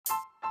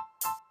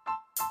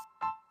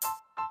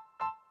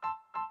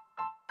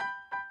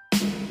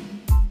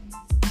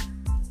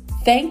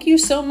Thank you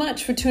so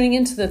much for tuning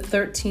into the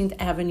 13th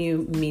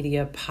Avenue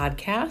Media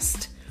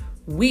Podcast.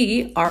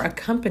 We are a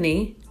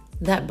company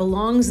that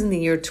belongs in the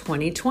year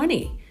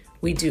 2020.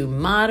 We do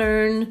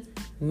modern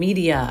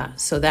media.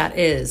 So that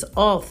is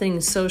all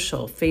things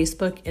social,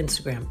 Facebook,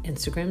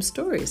 Instagram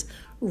stories,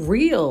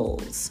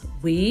 reels.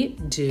 We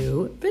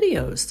do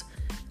videos.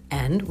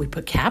 And we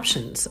put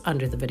captions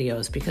under the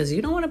videos because you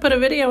don't want to put a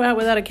video out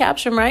without a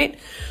caption, right?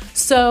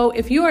 So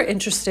if you are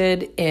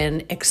interested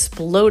in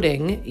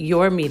exploding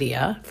your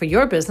media for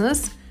your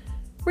business,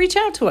 reach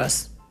out to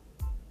us.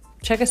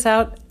 Check us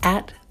out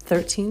at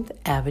 13th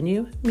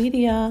Avenue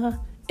Media.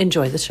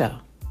 Enjoy the show.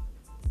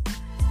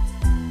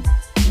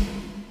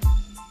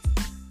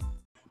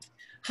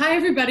 Hi,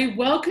 everybody.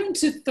 Welcome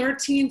to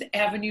 13th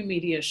Avenue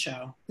Media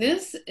Show.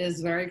 This is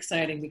very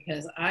exciting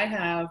because I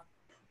have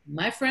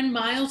my friend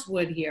Myles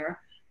Wood here,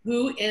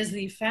 who is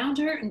the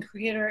founder and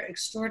creator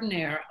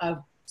extraordinaire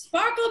of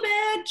Sparkle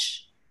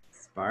Bitch.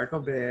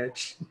 Sparkle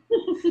Bitch.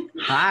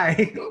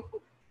 Hi.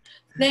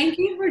 Thank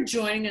you for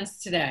joining us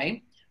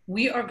today.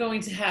 We are going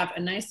to have a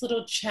nice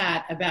little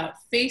chat about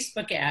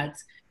Facebook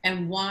ads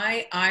and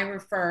why I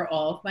refer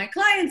all of my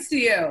clients to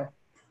you.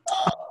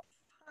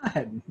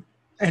 Fun.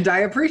 And I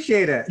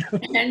appreciate it.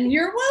 And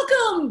you're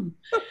welcome.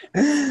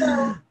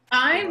 So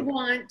I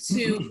want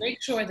to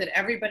make sure that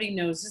everybody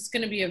knows this is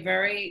going to be a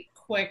very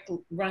quick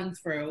run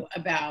through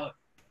about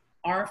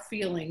our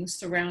feelings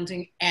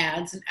surrounding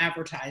ads and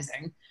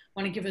advertising. I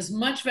want to give as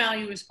much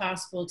value as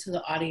possible to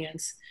the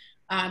audience.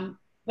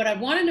 But I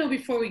want to know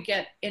before we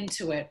get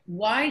into it,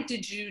 why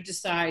did you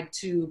decide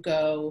to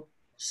go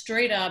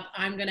straight up,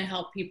 I'm going to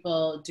help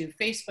people do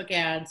Facebook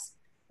ads,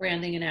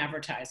 branding, and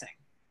advertising?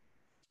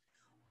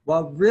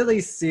 Well,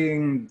 really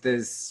seeing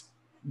this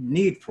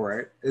need for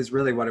it is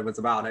really what it was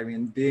about. I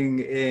mean, being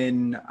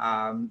in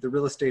the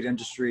real estate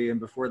industry and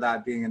before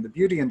that being in the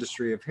beauty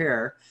industry of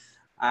hair,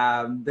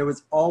 there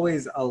was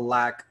always a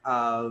lack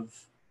of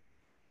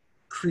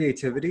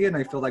creativity. And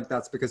I feel like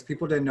that's because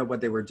people didn't know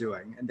what they were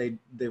doing and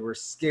they were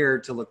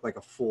scared to look like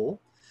a fool.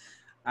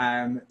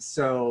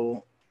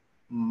 So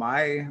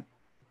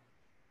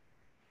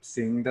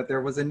seeing that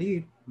there was a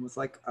need was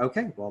like,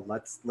 okay, well,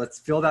 let's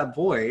fill that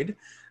void.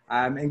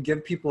 And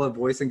give people a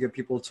voice and give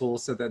people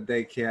tools so that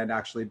they can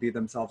actually be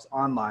themselves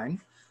online,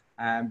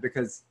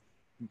 because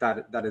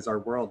that is our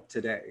world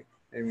today.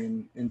 I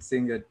mean, and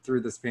seeing it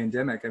through this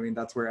pandemic, I mean,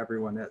 that's where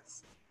everyone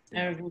is.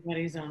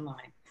 Everybody's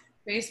online.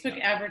 Facebook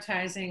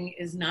advertising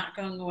is not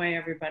going away,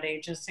 everybody,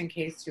 just in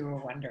case you were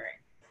wondering.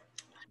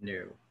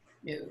 No.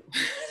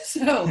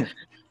 So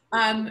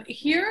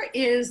here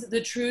is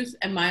the truth,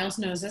 and Myles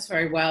knows this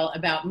very well,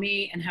 about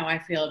me and how I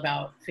feel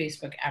about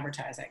Facebook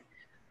advertising.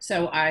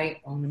 So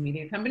I own a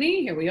media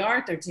company. Here we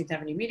are, 13th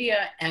Avenue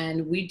Media,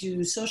 and we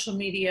do social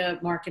media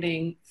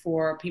marketing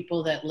for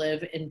people that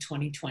live in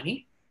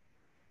 2020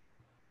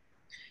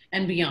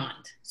 and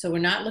beyond. So we're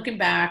not looking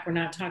back. We're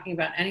not talking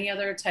about any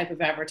other type of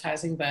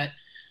advertising, but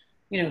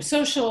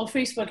social,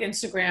 Facebook,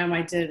 Instagram.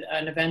 I did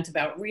an event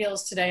about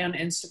Reels today on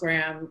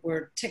Instagram.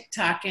 We're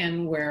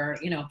TikToking, we're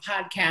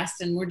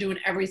podcasting. We're doing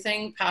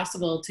everything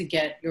possible to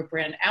get your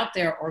brand out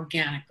there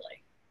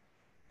organically.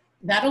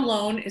 That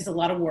alone is a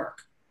lot of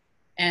work.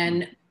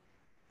 And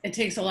it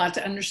takes a lot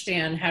to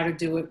understand how to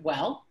do it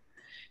well.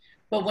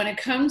 But when it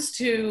comes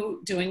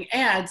to doing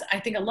ads, I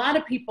think a lot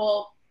of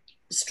people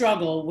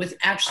struggle with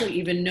actually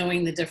even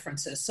knowing the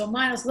differences. So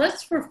Myles,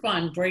 let's for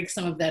fun break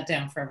some of that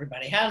down for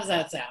everybody. How does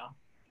that sound?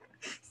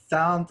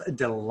 Sounds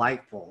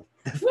delightful.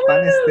 The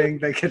funnest thing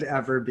that could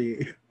ever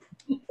be.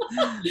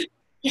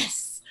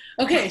 Yes.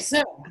 Okay,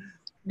 so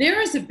there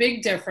is a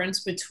big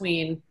difference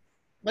between,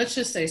 let's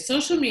just say,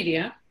 social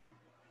media.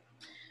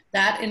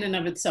 That in and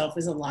of itself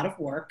is a lot of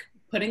work,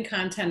 putting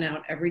content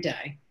out every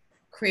day,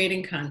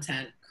 creating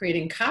content,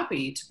 creating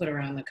copy to put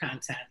around the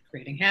content,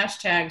 creating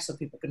hashtags so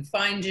people can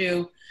find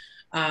you,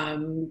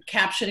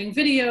 captioning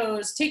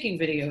videos, taking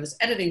videos,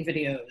 editing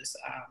videos,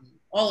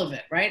 all of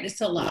it, right?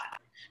 It's a lot.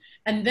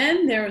 And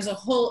then there is a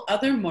whole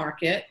other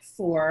market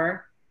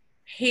for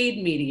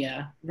paid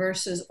media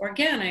versus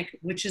organic,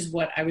 which is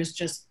what I was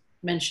just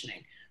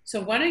mentioning.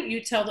 So why don't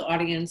you tell the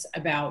audience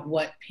about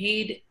what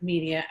paid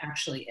media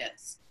actually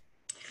is?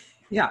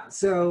 Yeah,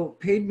 so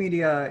paid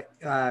media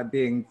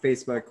being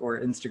Facebook or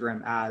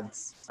Instagram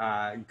ads,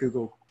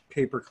 Google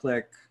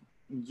pay-per-click,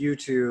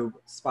 YouTube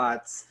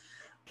spots,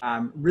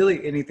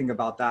 really anything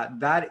about that.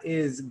 That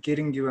is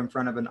getting you in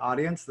front of an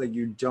audience that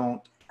you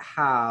don't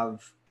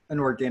have an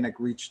organic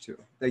reach to,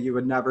 that you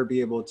would never be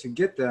able to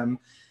get them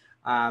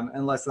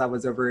unless that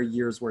was over a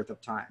year's worth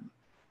of time.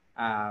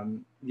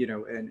 And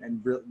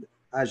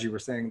as you were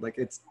saying, like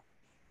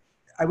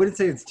I wouldn't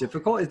say it's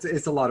difficult.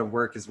 It's a lot of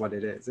work is what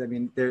it is. I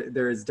mean,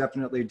 there is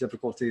definitely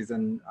difficulties,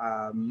 and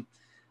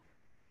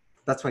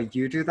that's why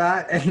you do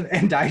that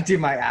and I do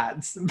my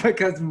ads,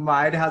 because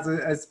mine has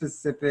a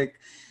specific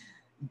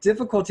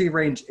difficulty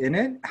range in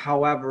it.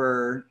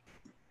 However,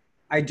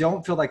 I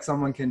don't feel like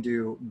someone can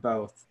do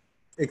both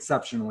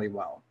exceptionally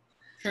well.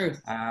 True.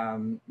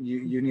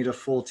 You need a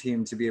full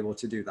team to be able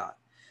to do that.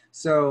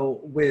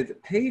 So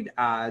with paid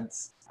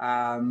ads,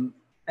 and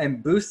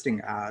and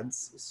boosting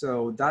ads.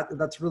 So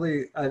that's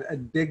really a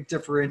big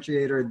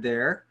differentiator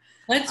there.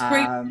 Let's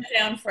break that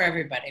down for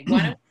everybody.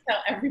 Why don't we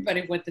tell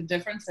everybody what the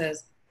difference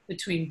is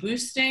between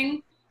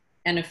boosting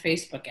and a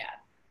Facebook ad?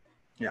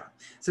 Yeah.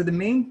 So the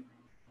main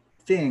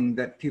thing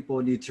that people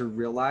need to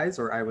realize,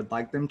 or I would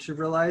like them to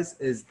realize,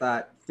 is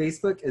that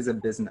Facebook is a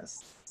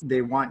business.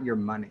 They want your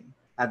money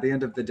at the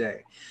end of the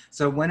day.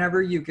 So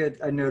whenever you get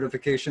a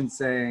notification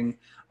saying,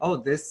 oh,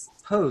 this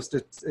post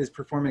is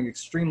performing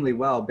extremely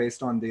well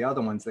based on the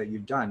other ones that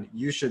you've done,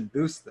 you should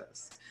boost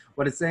this.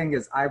 What it's saying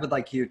is, I would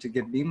like you to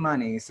give me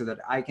money so that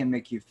I can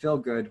make you feel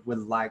good with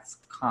likes,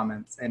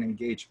 comments, and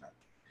engagement.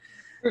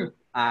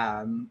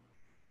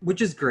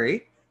 Which is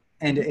great.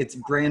 And it's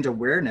brand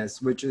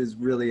awareness, which is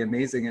really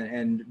amazing.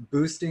 And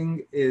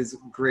boosting is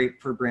great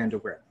for brand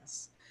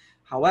awareness.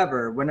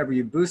 However, whenever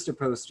you boost a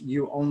post,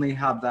 you only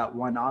have that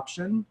one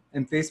option.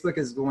 And Facebook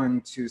is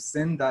going to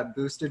send that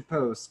boosted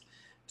post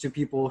to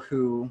people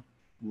who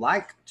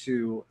like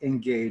to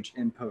engage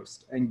in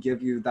post and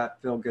give you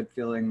that feel-good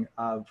feeling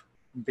of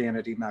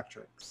vanity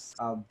metrics,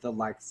 of the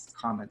likes,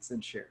 comments,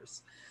 and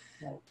shares.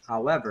 Right.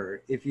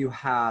 However, if you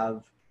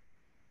have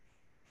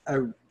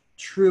a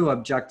true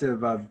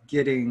objective of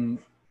getting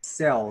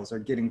sales or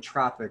getting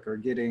traffic or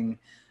getting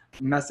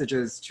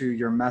messages to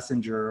your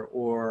messenger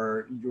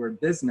or your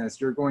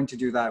business, you're going to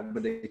do that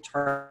with a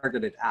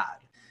targeted ad.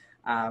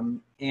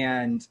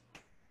 And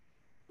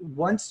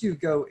once you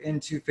go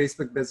into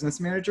Facebook Business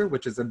Manager,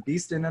 which is a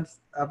beast in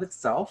of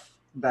itself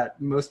that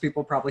most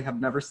people probably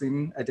have never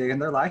seen a day in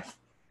their life.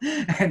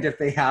 And if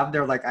they have,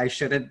 they're like, I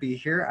shouldn't be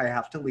here. I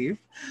have to leave.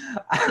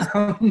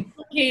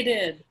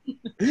 Complicated.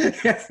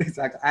 Yes,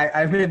 exactly.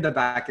 I'm in the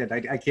back end.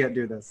 I can't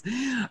do this.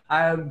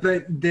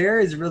 But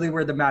there is really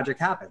where the magic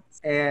happens.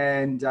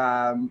 And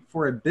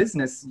for a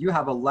business, you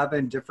have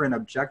 11 different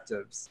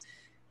objectives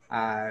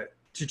to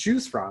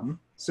choose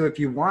from. So if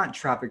you want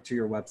traffic to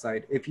your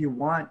website, if you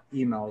want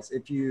emails,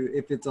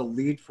 if it's a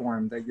lead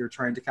form that you're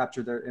trying to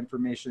capture their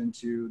information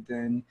to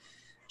then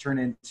turn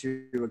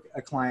into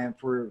a client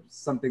for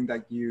something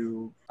that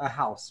a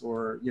house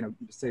or,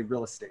 say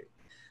real estate,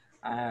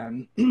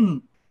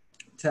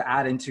 to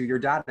add into your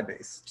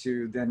database,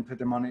 to then put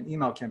them on an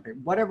email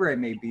campaign, whatever it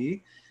may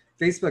be,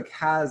 Facebook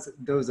has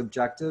those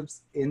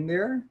objectives in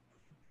there,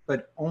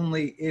 but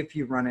only if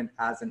you run it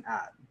as an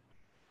ad.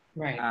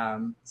 Right.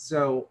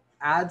 So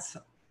ads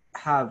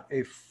have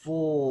a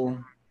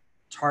full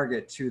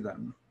target to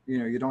them.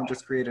 You don't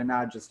just create an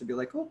ad just to be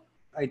like, oh,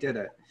 I did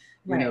it.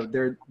 Right.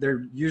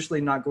 They're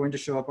usually not going to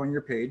show up on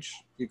your page.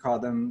 You call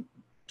them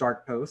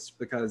dark posts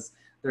because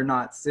they're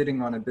not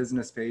sitting on a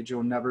business page.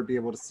 You'll never be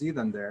able to see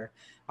them there.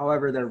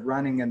 However, they're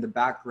running in the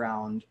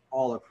background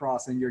all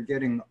across, and you're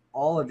getting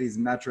all of these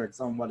metrics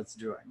on what it's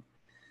doing.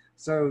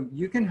 So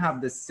you can have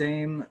the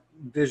same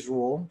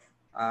visual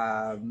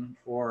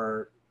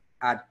or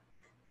ad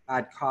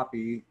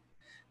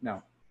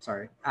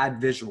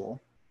visual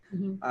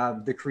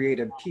of the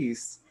creative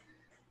piece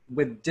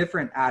with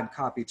different ad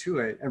copy to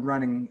it and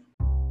running.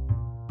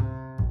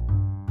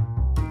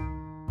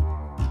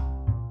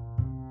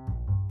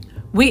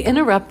 We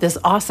interrupt this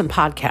awesome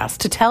podcast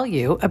to tell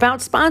you about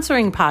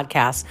sponsoring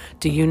podcasts.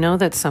 Do you know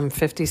that some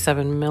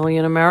 57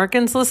 million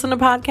Americans listen to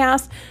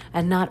podcasts?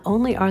 And not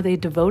only are they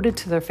devoted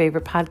to their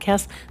favorite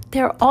podcasts,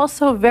 they're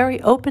also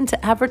very open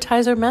to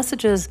advertiser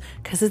messages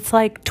because it's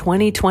like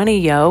 2020,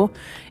 yo.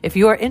 If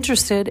you are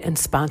interested in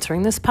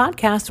sponsoring this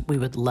podcast, we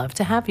would love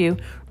to have you.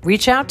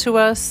 Reach out to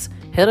us.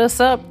 Hit us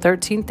up,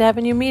 13th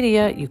Avenue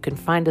Media. You can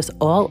find us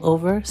all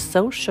over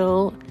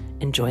social.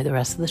 Enjoy the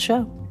rest of the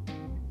show.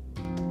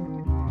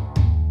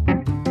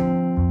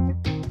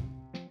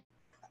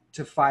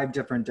 To 5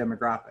 different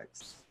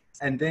demographics.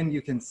 And then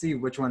you can see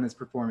which one is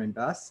performing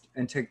best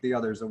and take the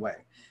others away.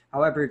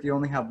 However, if you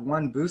only have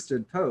one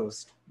boosted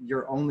post,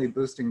 you're only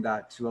boosting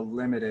that to a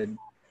limited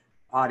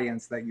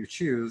audience that you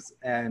choose,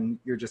 and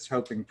you're just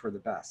hoping for the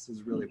best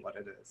is really what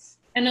it is.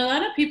 And a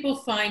lot of people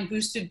find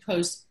boosted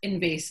posts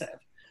invasive.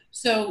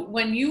 So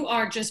when you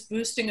are just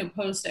boosting a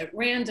post at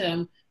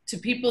random to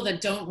people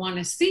that don't want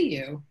to see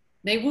you,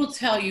 they will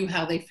tell you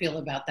how they feel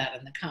about that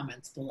in the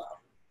comments below.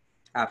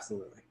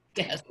 Absolutely.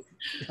 Yes.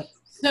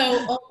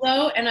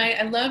 So and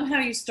I love how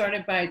you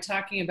started by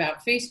talking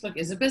about Facebook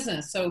as a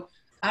business. So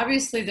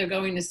obviously they're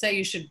going to say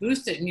you should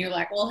boost it. And you're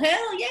like, well,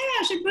 hell yeah,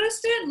 I should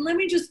boost it. And let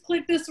me just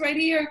click this right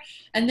here.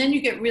 And then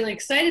you get really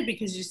excited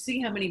because you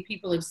see how many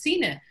people have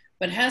seen it.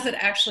 But has it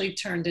actually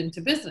turned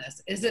into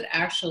business? Is it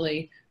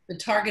actually the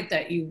target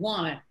that you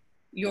want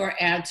your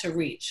ad to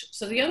reach?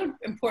 So the other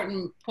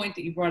important point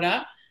that you brought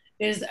up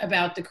is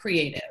about the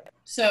creative.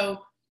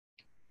 So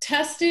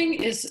testing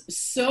is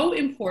so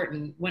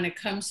important when it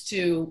comes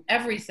to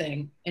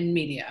everything in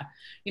media.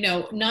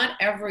 Not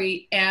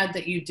every ad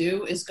that you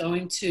do is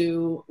going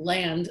to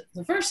land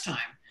the first time.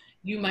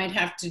 You might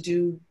have to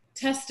do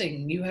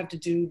testing. You have to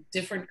do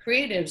different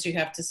creatives. You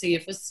have to see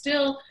if a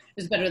still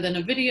is better than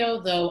a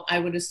video, though I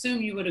would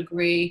assume you would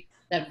agree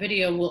that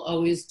video will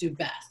always do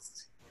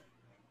best.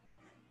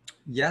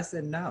 Yes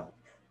and no.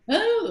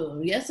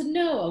 Oh, yes and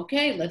no.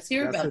 Okay, let's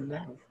hear about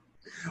that.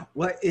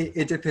 Well,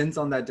 it depends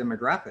on that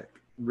demographic,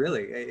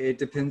 really. It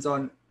depends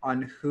on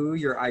who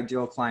your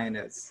ideal client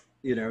is.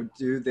 You know,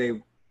 do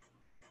they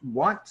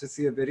want to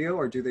see a video,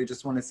 or do they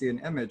just want to see an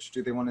image?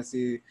 Do they want to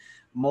see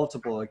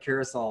multiple, a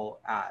carousel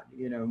ad,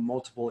 you know,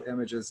 multiple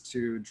images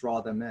to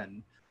draw them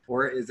in?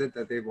 Or is it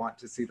that they want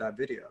to see that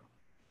video?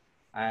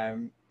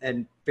 And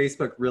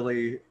Facebook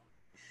really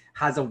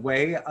has a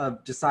way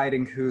of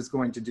deciding who's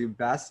going to do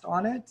best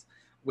on it,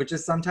 which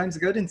is sometimes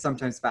good and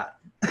sometimes bad.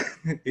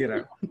 You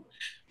know,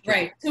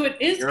 Right. So it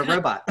is you're a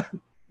robot.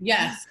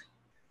 yes.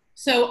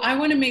 So I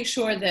want to make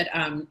sure that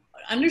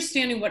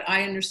understanding what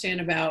I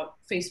understand about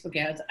Facebook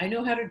ads, I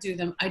know how to do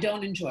them. I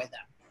don't enjoy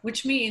them,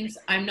 which means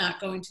I'm not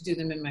going to do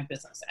them in my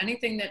business.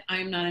 Anything that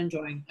I'm not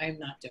enjoying, I'm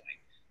not doing.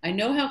 I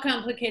know how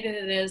complicated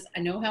it is. I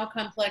know how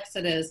complex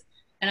it is,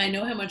 and I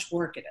know how much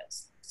work it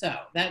is. So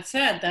that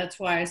said, that's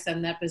why I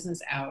send that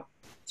business out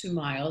to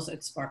Myles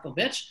at Sparkle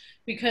Bitch,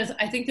 because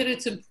I think that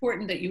it's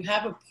important that you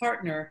have a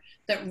partner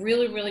that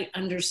really, really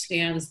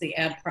understands the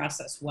ad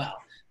process well.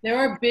 There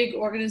are big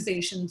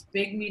organizations,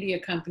 big media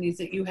companies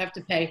that you have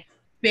to pay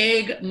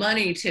big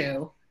money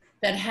to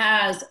that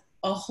has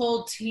a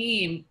whole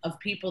team of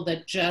people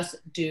that just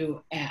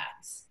do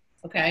ads.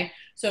 Okay.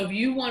 So if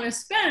you want to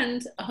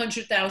spend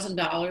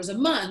 $100,000 a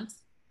month,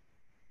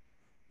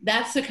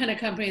 that's the kind of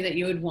company that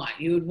you would want.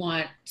 You would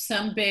want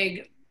some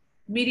big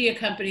media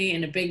company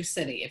in a big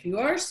city. If you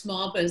are a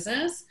small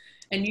business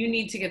and you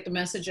need to get the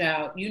message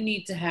out, you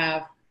need to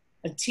have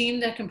a team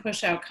that can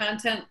push out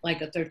content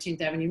like a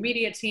 13th Avenue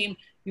media team.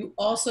 You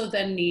also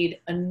then need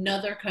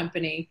another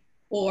company,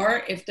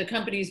 or if the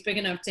company is big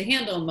enough to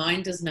handle,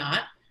 mine does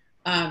not,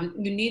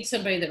 you need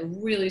somebody that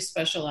really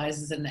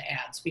specializes in the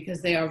ads,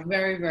 because they are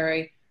very,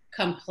 very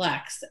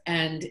complex,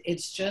 and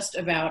it's just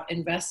about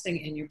investing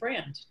in your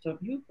brand.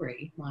 Don't you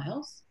agree,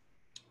 Myles?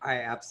 I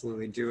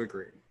absolutely do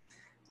agree.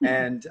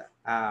 And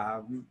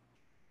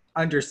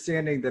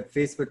understanding that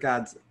Facebook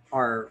ads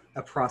are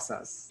a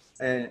process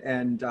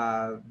and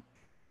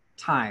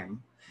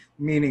time,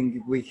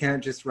 meaning we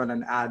can't just run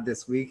an ad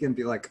this week and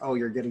be like, oh,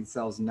 you're getting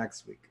sales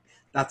next week.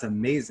 That's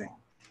amazing.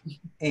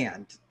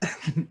 And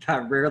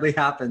that rarely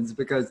happens,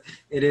 because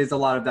it is a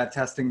lot of that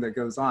testing that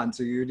goes on.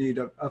 So you need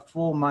a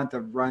full month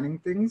of running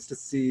things to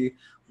see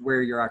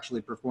where you're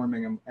actually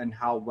performing and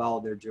how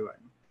well they're doing.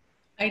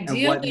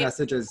 Ideally, and what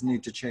messages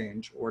need to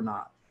change or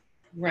not.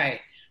 right.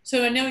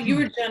 So I know you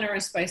were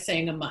generous by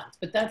saying a month,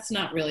 but that's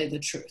not really the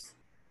truth.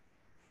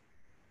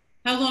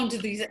 How long do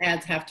these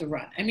ads have to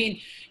run? I mean,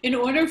 in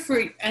order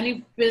for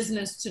any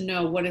business to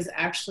know what is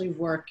actually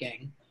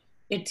working,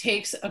 it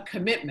takes a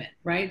commitment,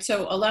 right?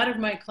 So a lot of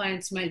my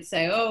clients might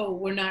say, oh,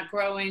 we're not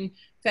growing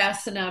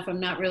fast enough. I'm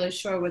not really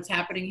sure what's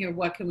happening here.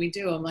 What can we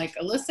do? I'm like,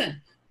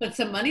 listen, put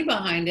some money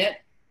behind it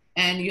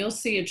and you'll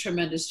see a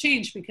tremendous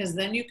change, because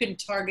then you can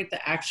target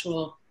the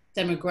actual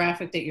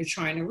demographic that you're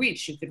trying to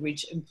reach. You could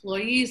reach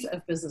employees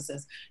of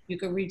businesses. You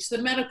could reach the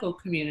medical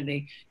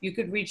community. You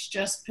could reach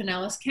just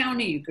Pinellas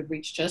County. You could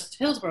reach just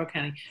Hillsborough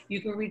County.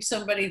 You could reach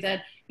somebody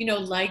that, you know,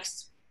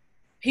 likes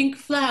pink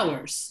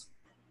flowers.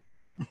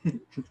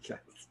 Yes.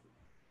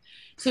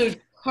 So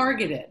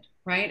targeted,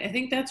 right? I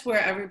think that's where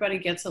everybody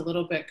gets a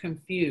little bit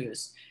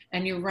confused.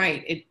 And you're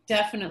right, it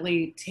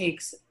definitely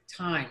takes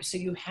time. So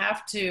you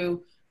have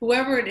to,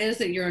 whoever it is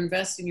that you're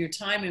investing your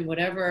time in,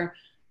 whatever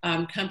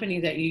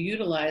company that you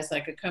utilize,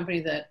 like a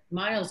company that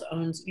Myles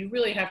owns, you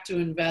really have to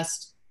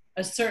invest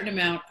a certain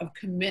amount of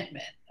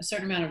commitment, a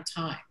certain amount of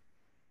time.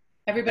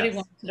 Everybody Yes.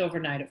 wants it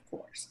overnight, of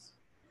course.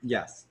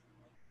 Yes,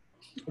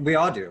 we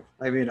all do.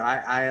 I mean,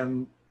 I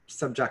am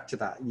subject to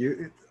that.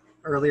 You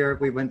earlier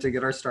we went to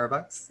get our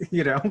Starbucks,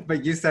 you know,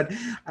 but you said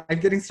I'm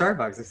getting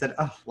Starbucks. I said,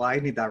 oh, well, I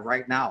need that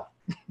right now.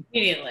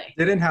 Immediately.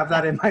 Didn't have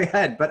that in my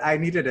head, but I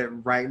needed it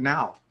right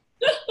now.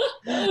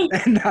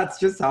 And that's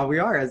just how we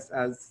are as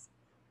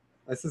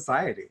a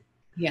society.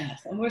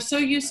 Yes, and we're so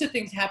used to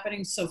things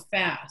happening so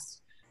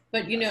fast.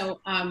 But you know,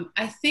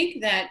 I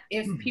think that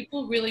if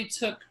people really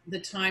took the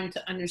time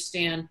to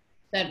understand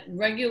that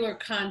regular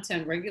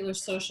content, regular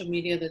social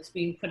media that's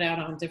being put out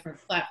on different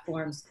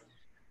platforms,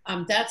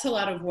 that's a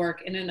lot of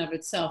work in and of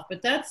itself.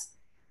 But that's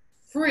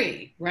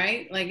free,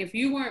 right? Like if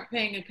you weren't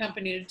paying a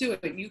company to do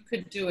it, you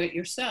could do it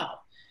yourself.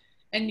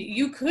 And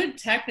you could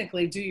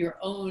technically do your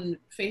own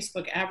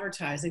Facebook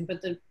advertising,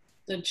 but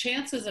the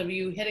chances of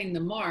you hitting the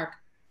mark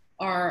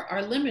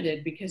are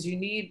limited, because you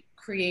need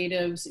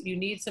creatives, you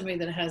need somebody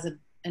that has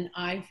an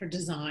eye for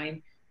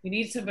design, you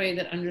need somebody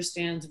that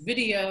understands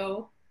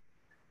video,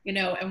 you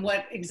know, and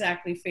what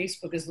exactly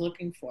Facebook is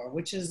looking for,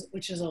 which is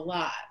a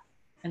lot.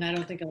 And I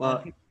don't think a lot of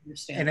Well, people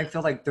understand and I that.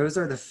 feel like those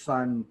are the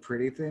fun,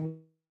 pretty things,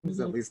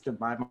 Mhm. at least in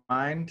my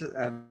mind.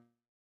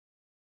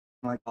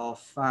 Like all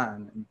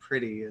fun and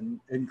pretty and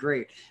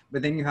great.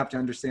 But then you have to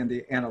understand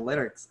the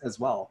analytics as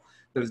well,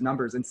 those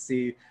numbers, and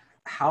see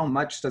how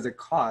much does it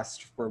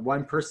cost for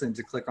one person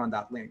to click on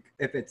that link.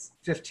 If it's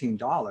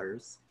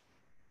 $15,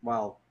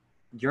 well,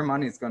 your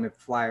money is going to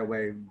fly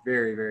away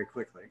very, very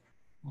quickly.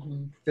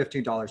 Mhm.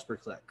 $15 per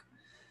click.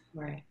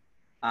 Right.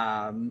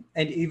 And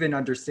even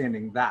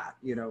understanding that,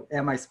 you know,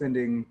 am I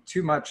spending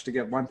too much to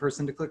get one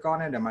person to click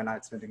on it? Am I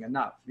not spending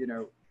enough? You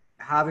know,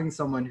 having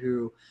someone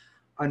who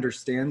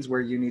understands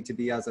where you need to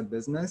be as a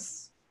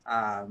business,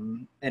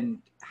 and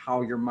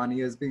how your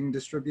money is being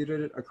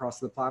distributed across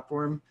the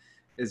platform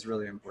is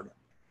really important.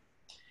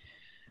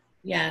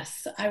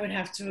 Yes, I would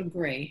have to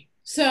agree.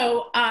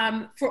 So,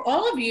 for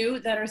all of you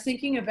that are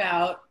thinking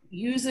about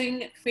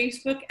using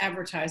Facebook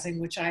advertising,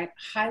 which I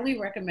highly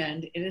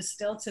recommend, it is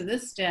still to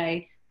this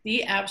day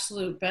the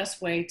absolute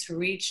best way to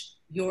reach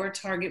your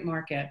target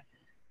market.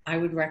 I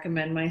would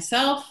recommend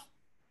myself,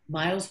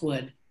 Myles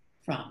Wood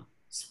from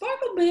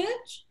Sparkle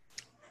Bitch.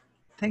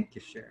 Thank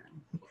you,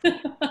 Sharon.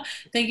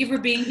 Thank you for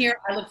being here.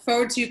 I look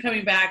forward to you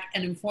coming back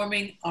and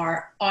informing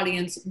our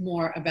audience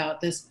more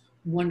about this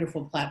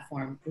wonderful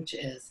platform, which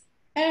is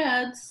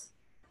ads.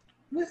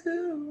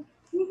 Woohoo!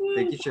 Woo-hoo.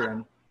 Thank you,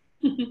 Sharon.